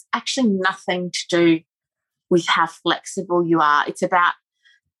yoga. And it's actually nothing to do with how flexible you are. It's about,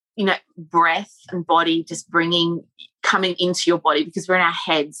 breath and body just coming into your body, because we're in our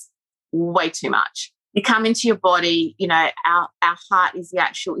heads way too much. You come into your body, our heart is the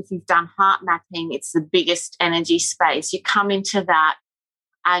actual, if you've done heart mapping, it's the biggest energy space. You come into that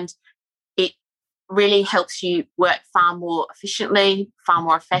and it really helps you work far more efficiently, far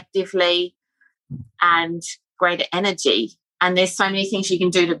more effectively, and greater energy. And there's so many things you can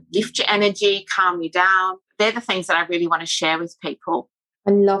do to lift your energy, calm you down. They're the things that I really want to share with people.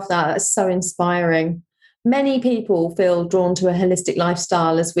 I love that. That's so inspiring. Many people feel drawn to a holistic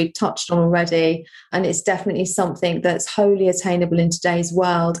lifestyle, as we've touched on already, and it's definitely something that's wholly attainable in today's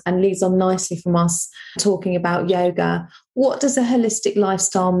world and leads on nicely from us talking about yoga. What does a holistic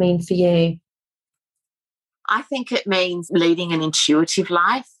lifestyle mean for you? I think it means leading an intuitive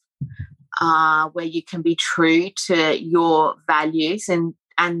life where you can be true to your values and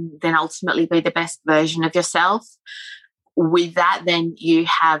then ultimately be the best version of yourself. With that, then you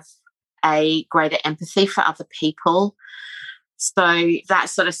have a greater empathy for other people. So that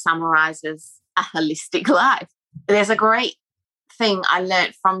sort of summarizes a holistic life. There's a great thing I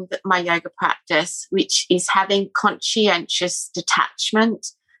learned from my yoga practice, which is having conscientious detachment.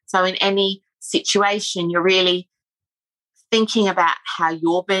 So in any situation, you're really thinking about how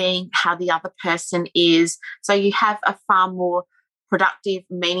you're being, how the other person is. So you have a far more productive,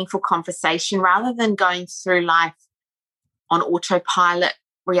 meaningful conversation rather than going through life on autopilot,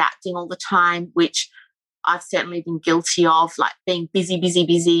 reacting all the time, which I've certainly been guilty of, like being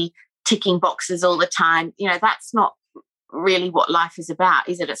busy, ticking boxes all the time. That's not really what life is about,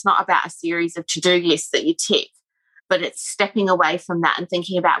 is it? It's not about a series of to-do lists that you tick, but it's stepping away from that and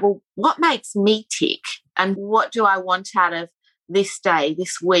thinking about, well, what makes me tick and what do I want out of this day,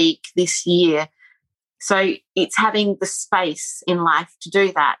 this week, this year? So it's having the space in life to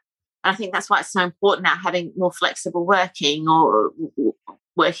do that. And I think that's why it's so important now, having more flexible working or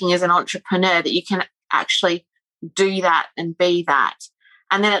working as an entrepreneur, that you can actually do that and be that.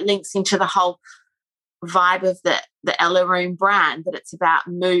 And then it links into the whole vibe of the Ella Room brand, that it's about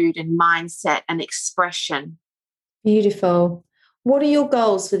mood and mindset and expression. Beautiful. What are your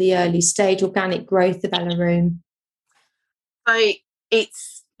goals for the early stage organic growth of Ella Room? So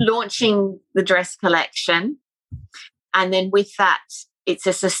it's launching the dress collection, and then with that, it's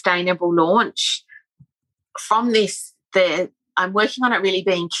a sustainable launch. From this, I'm working on it really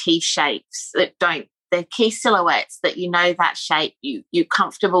being key shapes that they're key silhouettes that that shape you're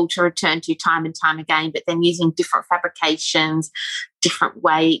comfortable to return to time and time again, but then using different fabrications, different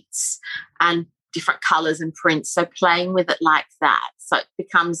weights, and different colours and prints. So playing with it like that. So it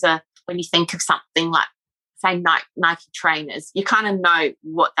becomes when you think of something like, say, Nike trainers, you kind of know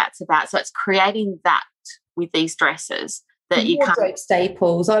what that's about. So it's creating that with these dresses that you wardrobe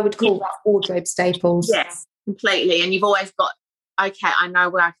staples. I would call that wardrobe staples. Yes, completely. And you've always got, okay, I know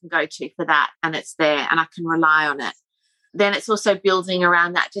where I can go to for that, and it's there and I can rely on it. Then it's also building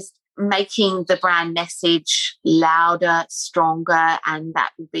around that, just making the brand message louder, stronger, and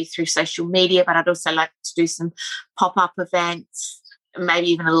that would be through social media. But I'd also like to do some pop-up events, maybe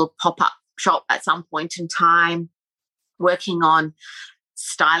even a little pop-up shop at some point in time, working on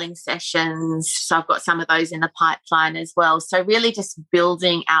styling sessions. So I've got some of those in the pipeline as well. So really just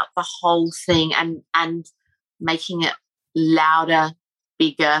building out the whole thing and making it louder,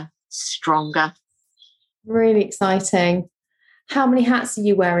 bigger, stronger. Really exciting. How many hats are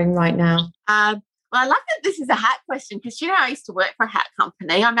you wearing right now? Well, I love that this is a hat question, because I used to work for a hat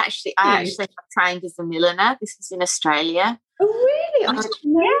company. I actually trained as a milliner. This was in Australia. Oh, really? I didn't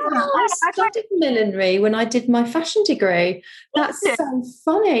know that. I studied millinery when I did my fashion degree. That's so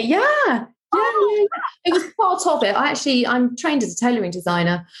funny. Yeah. Yeah. It was part of it. I'm trained as a tailoring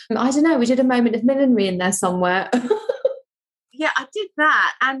designer. I don't know, we did a moment of millinery in there somewhere. Yeah, I did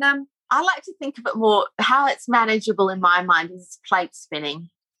that. And I like to think of it more, how it's manageable in my mind is plate spinning.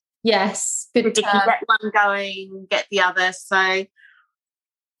 Yes, good. You can get one going, get the other. So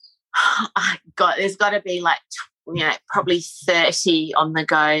there's got to be like, probably 30 on the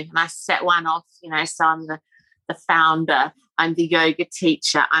go. And I set one off, so I'm the founder, I'm the yoga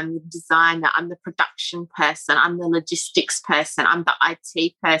teacher, I'm the designer, I'm the production person, I'm the logistics person, I'm the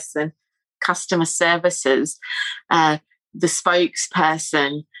IT person, customer services, the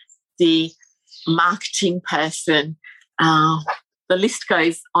spokesperson, the marketing person. The list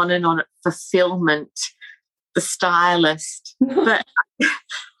goes on and on. Fulfillment, the stylist. But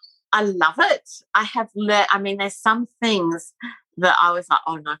I love it. I have learned. I mean, there's some things that I was like,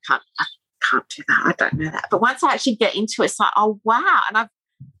 oh no, I can't do that. I don't know that. But once I actually get into it, it's like, oh wow, and I've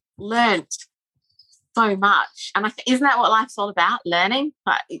learned so much. And I think, isn't that what life's all about? Learning.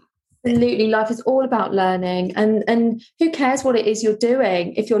 Absolutely, life is all about learning, and who cares what it is you're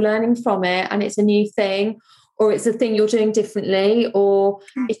doing if you're learning from it and it's a new thing, or it's a thing you're doing differently, or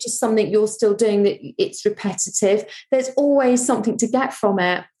it's just something you're still doing that it's repetitive. There's always something to get from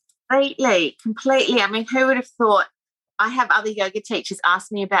it. Completely. I mean, who would have thought? I have other yoga teachers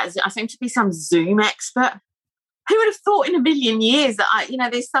ask me about Zoom. I seem to be some Zoom expert. Who would have thought in a million years that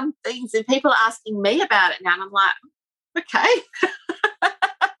there's some things and people are asking me about it now, and I'm like, okay.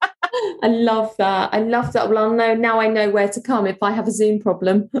 I love that. Well, I know where to come if I have a Zoom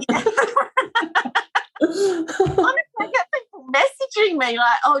problem. Honestly, I get people messaging me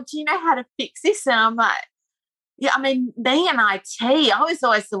like, oh, do you know how to fix this? And I'm like, yeah, I mean, me and IT, I was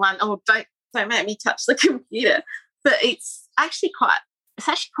always the one, oh, don't make me touch the computer. But it's actually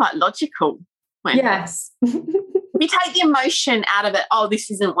quite logical. Yes. If you take the emotion out of it, oh,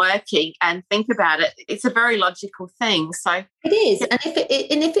 this isn't working, and think about it, it's a very logical thing. So it is. And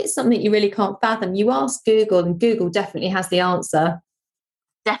if it's something you really can't fathom, you ask Google, and Google definitely has the answer.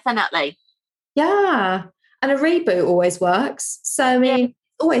 Definitely. Yeah. And a reboot always works. So, I mean,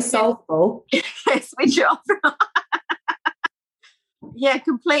 always solvable. Switch it off. Yeah,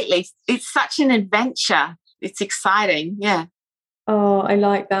 completely. It's such an adventure. It's exciting. Yeah. Oh, I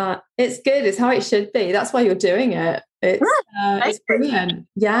like that. It's good. It's how it should be. That's why you're doing it. It's brilliant.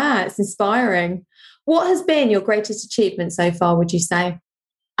 Yeah, it's inspiring. What has been your greatest achievement so far, would you say?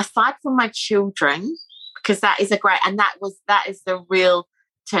 Aside from my children, because that is that is the real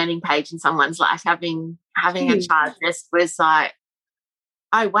turning page in someone's life. Having a child just was like,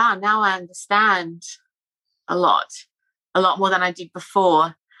 oh wow, now I understand a lot more than I did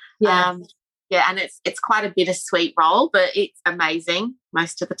before. Yeah. Yeah, and it's quite a bittersweet role, but it's amazing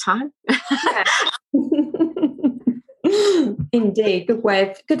most of the time. Yeah. Indeed, good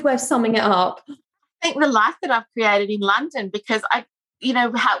way of summing it up. I think the life that I've created in London, because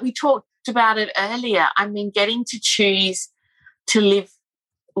how we talked about it earlier. I mean, getting to choose to live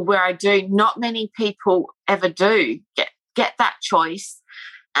where I do, not many people ever do get that choice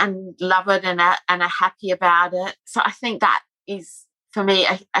and love it and are happy about it. So I think that is, for me,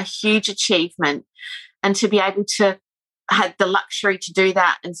 a huge achievement, and to be able to have the luxury to do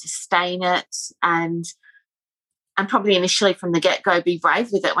that and sustain it, and probably initially from the get-go be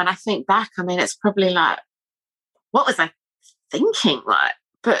brave with it. When I think back, I mean, it's probably like, what was I thinking? Like,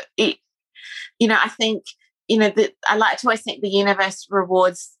 but I think, that I like to always think the universe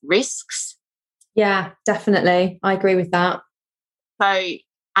rewards risks. Yeah, definitely. I agree with that. So,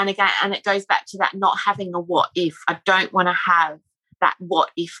 and it goes back to that not having a what if. I don't want to have that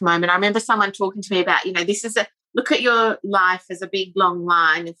what if moment. I remember someone talking to me about, look at your life as a big long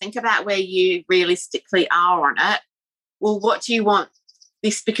line and think about where you realistically are on it. Well, what do you want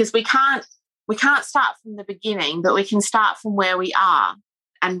this? Because we can't start from the beginning, but we can start from where we are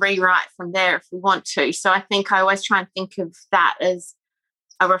and rewrite from there if we want to. So I think I always try and think of that as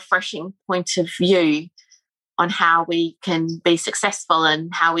a refreshing point of view on how we can be successful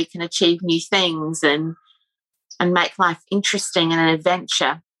and how we can achieve new things and make life interesting and an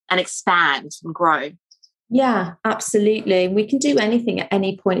adventure and expand and grow. Yeah, absolutely. We can do anything at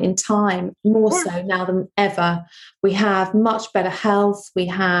any point in time, more so now than ever. We have much better health. We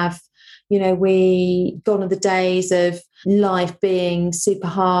have, gone are the days of life being super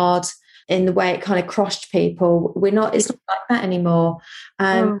hard in the way it kind of crushed people. It's not like that anymore.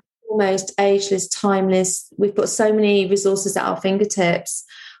 Almost ageless, timeless. We've got so many resources at our fingertips.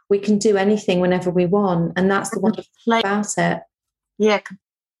 We can do anything whenever we want. And that's the wonderful thing about it. Yeah.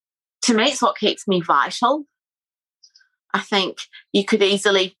 To me, it's what keeps me vital. I think you could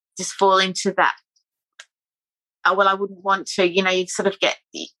easily just fall into that. Oh, well, I wouldn't want to. You sort of get,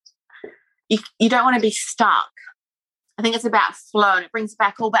 you don't want to be stuck. I think it's about flow, and it brings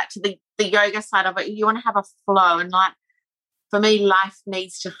back to the yoga side of it. You want to have a flow, and like for me, life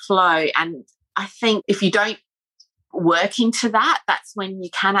needs to flow. And I think if you don't work into that, that's when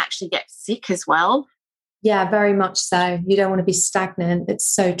you can actually get sick as well. Yeah, very much so. You don't want to be stagnant. It's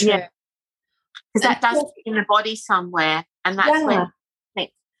so true. Yeah. Because that does fit in the body somewhere, and that's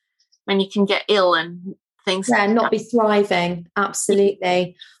when you can get ill and things. Yeah, and not be thriving.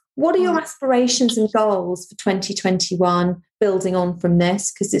 Absolutely. What are your aspirations and goals for 2021, building on from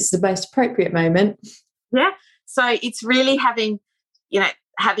this, because it's the most appropriate moment? Yeah. So it's really getting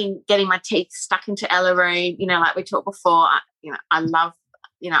my teeth stuck into Ellaroom, like we talked before. I love,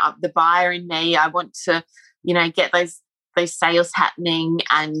 the buyer in me. I want to, get those sales happening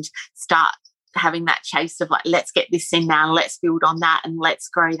and start having that chase of like, let's get this in now, let's build on that and let's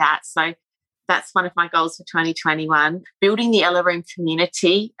grow that. So that's one of my goals for 2021. Building the Ellaroom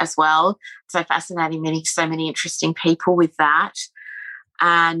community as well. So fascinating, meeting so many interesting people with that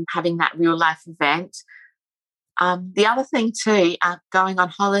and having that real life event. The other thing too, going on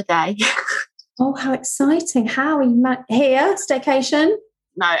holiday. Oh, how exciting. How are you here? Staycation?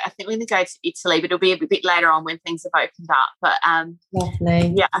 No, I think we're going to go to Italy, but it'll be a bit later on when things have opened up. But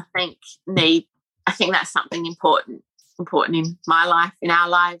lovely. Yeah, I think that's something important in my life, in our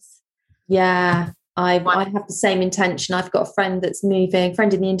lives. Yeah, I have the same intention. I've got a friend in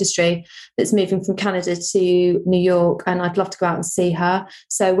the industry that's moving from Canada to New York, and I'd love to go out and see her.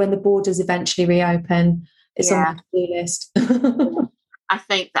 So when the borders eventually reopen, it's on my to-do list. I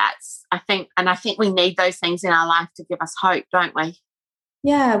think we need those things in our life to give us hope, don't we?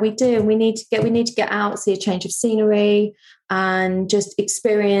 Yeah, we do. And we need to get out, see a change of scenery and just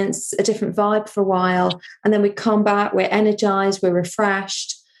experience a different vibe for a while. And then we come back, we're energized, we're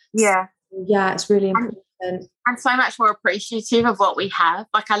refreshed. Yeah. Yeah, it's really important. And so much more appreciative of what we have.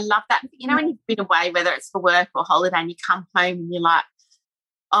 Like, I love that. When you've been away, whether it's for work or holiday, and you come home and you're like,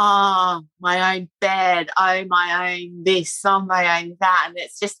 oh, my own bed, oh, my own this, oh, my own that. And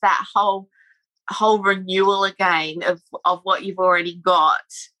it's just that whole renewal again of what you've already got.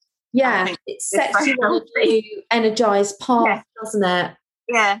 Yeah, it sets you on a new energized path, doesn't it?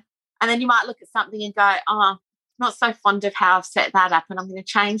 Yeah. And then you might look at something and go, oh, not so fond of how I've set that up, and I'm going to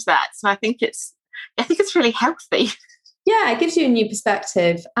change that. So I think it's really healthy. Yeah, it gives you a new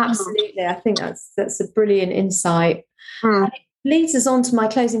perspective. Absolutely. I think that's a brilliant insight. And it leads us on to my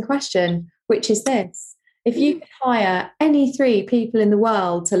closing question, which is this. If you could hire any 3 people in the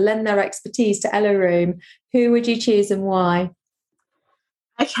world to lend their expertise to Ellaroom, who would you choose and why?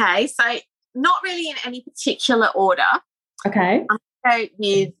 Okay, so not really in any particular order. Okay. I'll go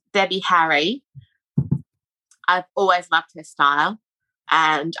with Debbie Harry. I've always loved her style.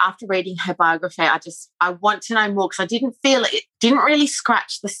 And after reading her biography, I want to know more because I didn't feel it didn't really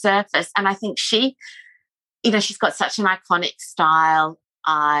scratch the surface. And I think she's got such an iconic style.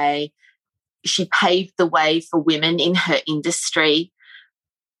 She paved the way for women in her industry.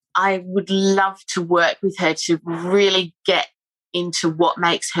 I would love to work with her to really get into what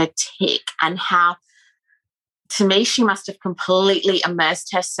makes her tick and how, to me, she must have completely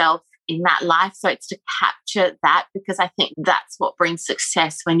immersed herself in that life. So it's to capture that, because I think that's what brings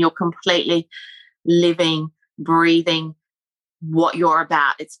success, when you're completely living, breathing what you're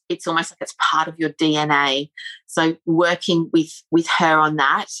about. It's almost like it's part of your DNA. So working with her on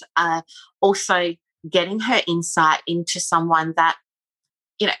that, also getting her insight into someone that,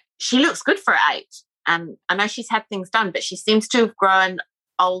 she looks good for her age. And I know she's had things done, but she seems to have grown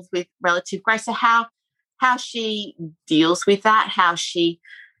old with relative grace. So how she deals with that, how she,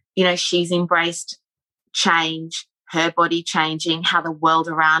 she's embraced change, her body changing, how the world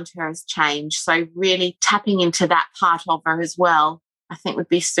around her has changed. So really tapping into that part of her as well, I think would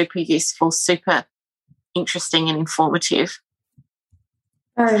be super useful, super interesting and informative.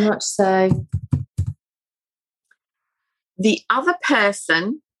 Very much so. The other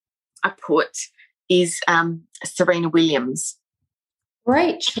person I put is Serena Williams.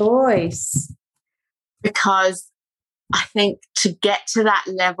 Great choice. Because I think to get to that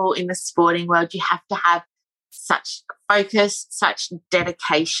level in the sporting world, you have to have such focus, such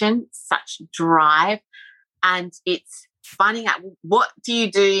dedication, such drive. And it's finding out, what do you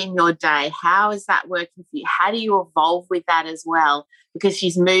do in your day? How is that working for you? How do you evolve with that as well? Because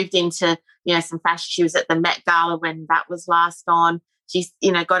she's moved into, some fashion. She was at the Met Gala when that was last on. She's,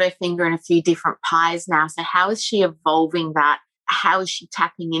 got her finger in a few different pies now. So how is she evolving that? How is she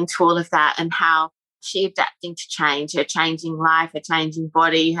tapping into all of that? And how she adapting to change, her changing life, her changing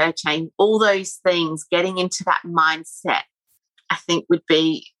body, her change, all those things, getting into that mindset, I think would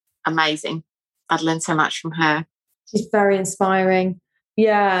be amazing. I'd learn so much from her. She's very inspiring.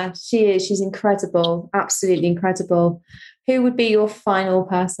 Yeah, she is. She's incredible. Absolutely incredible. Who would be your final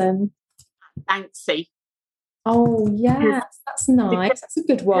person? Banksy. Oh, yes. That's nice. That's a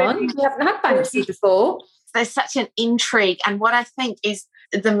good one. We haven't had Banksy before. There's such an intrigue. And what I think is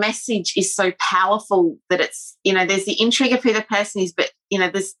the message is so powerful that it's, there's the intrigue of who the person is, but,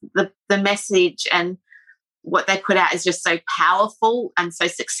 there's the message and what they put out is just so powerful and so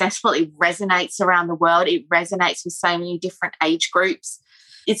successful. It resonates around the world. It resonates with so many different age groups.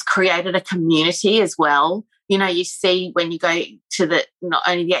 It's created a community as well. You see when you go to not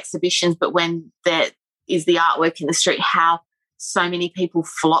only the exhibitions, but when there is the artwork in the street, how so many people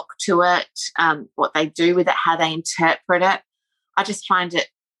flock to it, what they do with it, how they interpret it. I just find it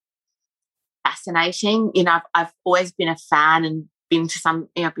fascinating. I've always been a fan and been to some,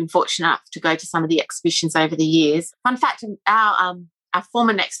 I've been fortunate enough to go to some of the exhibitions over the years. Fun fact, our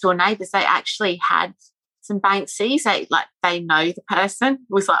former next door neighbours, they actually had some Banksys. They know the person. It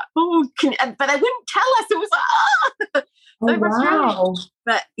was like, but they wouldn't tell us. It was like, so wow.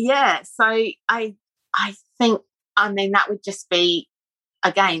 But yeah, so I think, that would just be,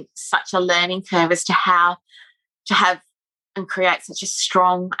 again, such a learning curve as to how to have and create such a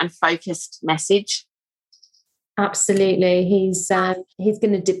strong and focused message. Absolutely. He's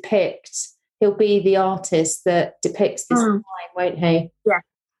going to depict, he'll be the artist that depicts this time, won't he? Yeah.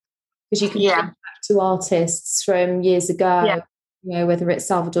 Because you can think back to artists from years ago, whether it's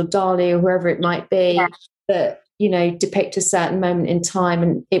Salvador Dali or whoever it might be, that, depict a certain moment in time,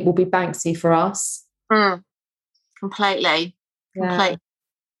 and it will be Banksy for us. Completely.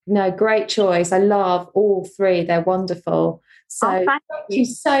 No, great choice. I love all three. They're wonderful. So thank you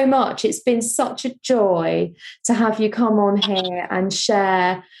so much. It's been such a joy to have you come on here and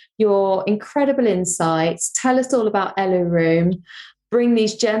share your incredible insights. Tell us all about Elooroom. Bring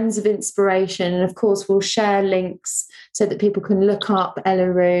these gems of inspiration. And of course, we'll share links so that people can look up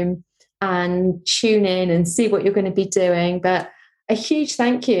Elooroom and tune in and see what you're going to be doing. But a huge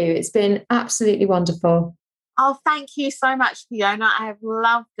thank you. It's been absolutely wonderful. Oh, thank you so much, Fiona. I have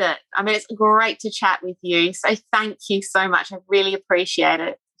loved it. It's great to chat with you. So thank you so much. I really appreciate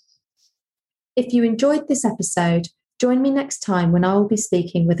it. If you enjoyed this episode, join me next time when I will be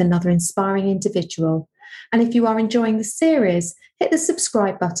speaking with another inspiring individual. And if you are enjoying the series, hit the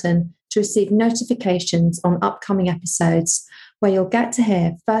subscribe button to receive notifications on upcoming episodes, where you'll get to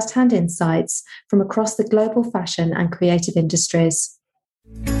hear first-hand insights from across the global fashion and creative industries.